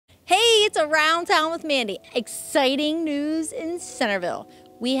It's Around Town with Mandy. Exciting news in Centreville.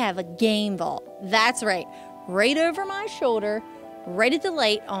 We have a game vault. That's right. Right over my shoulder, right at the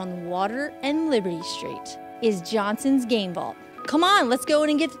light on Water and Liberty Street is Johnson's Game Vault. Come on, let's go in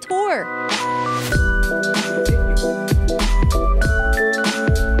and get the tour.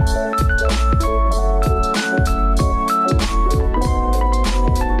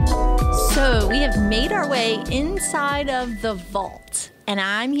 So we have made our way inside of the vault, and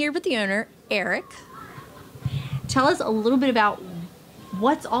I'm here with the owner, Eric. Tell us a little bit about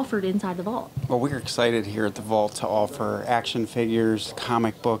what's offered inside the vault. Well, we're excited here at the vault to offer action figures,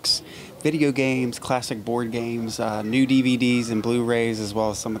 comic books, video games, classic board games, new DVDs and Blu-rays, as well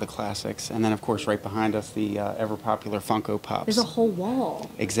as some of the classics. And then, of course, right behind us, the ever-popular Funko Pops. There's a whole wall.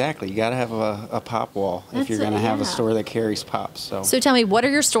 Exactly. You got to have a pop wall if you're going to have a store that carries pops. So tell me, what are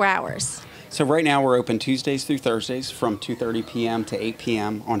your store hours? So right now we're open Tuesdays through Thursdays from 2:30 p.m. to 8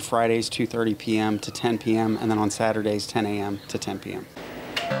 p.m. On Fridays, 2:30 p.m. to 10 p.m. And then on Saturdays, 10 a.m. to 10 p.m.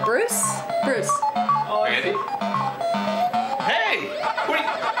 Bruce? Bruce. Oh, Andy? Hey! What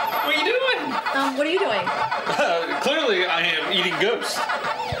are you doing? What are you doing? Clearly, I am eating ghosts.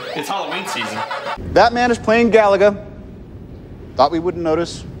 It's Halloween season. Batman is playing Galaga. Thought we wouldn't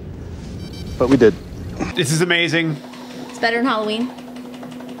notice, but we did. This is amazing. It's better than Halloween.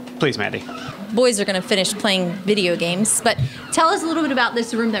 Please, Mandy. Boys are going to finish playing video games, but tell us a little bit about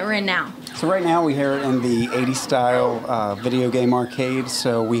this room that we're in now. So right now we're here in the 80s style video game arcade.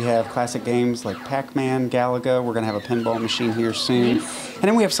 So we have classic games like Pac-Man, Galaga. We're going to have a pinball machine here soon. And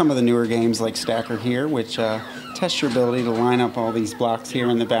then we have some of the newer games like Stacker here, which test your ability to line up all these blocks here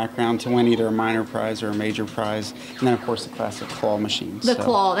in the background to win either a minor prize or a major prize. And then, of course, the classic claw machine. The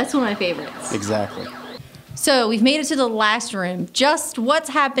claw, that's one of my favorites. Exactly. So we've made it to the last room. Just what's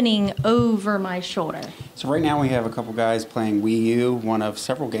happening over my shoulder? So right now we have a couple guys playing Wii U, one of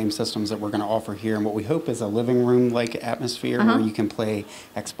several game systems that we're going to offer here, and what we hope is a living room-like atmosphere where you can play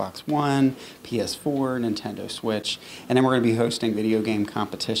Xbox One, PS4, Nintendo Switch, and then we're going to be hosting video game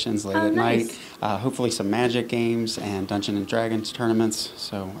competitions late at night, hopefully some Magic games and Dungeons and Dragons tournaments,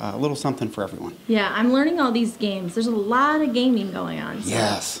 so a little something for everyone. Yeah, I'm learning all these games. There's a lot of gaming going on. So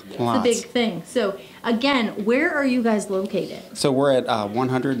yes, it's lots. a big thing. So again, where are you guys located? So we're at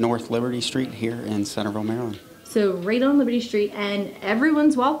 100 North Liberty Street here in Centreville, Maryland. So right on Liberty Street, and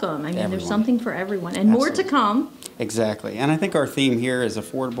everyone's welcome. I mean, there's something for everyone, and more to come. Exactly, and I think our theme here is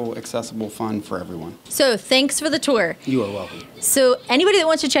affordable, accessible fun for everyone. So thanks for the tour. You are welcome. So anybody that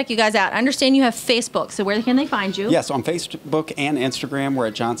wants to check you guys out, I understand you have Facebook, so where can they find you? Yes, on Facebook and Instagram, we're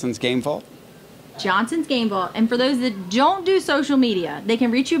at Johnson's Game Vault. Johnson's Game Vault. And for those that don't do social media, they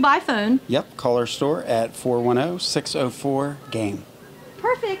can reach you by phone. Yep, call our store at 410-604-GAME.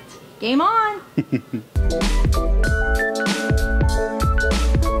 Perfect. Game on.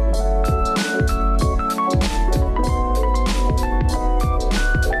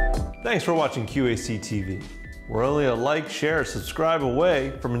 Thanks for watching QACTV. We're only a like, share, subscribe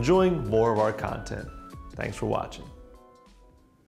away from enjoying more of our content. Thanks for watching.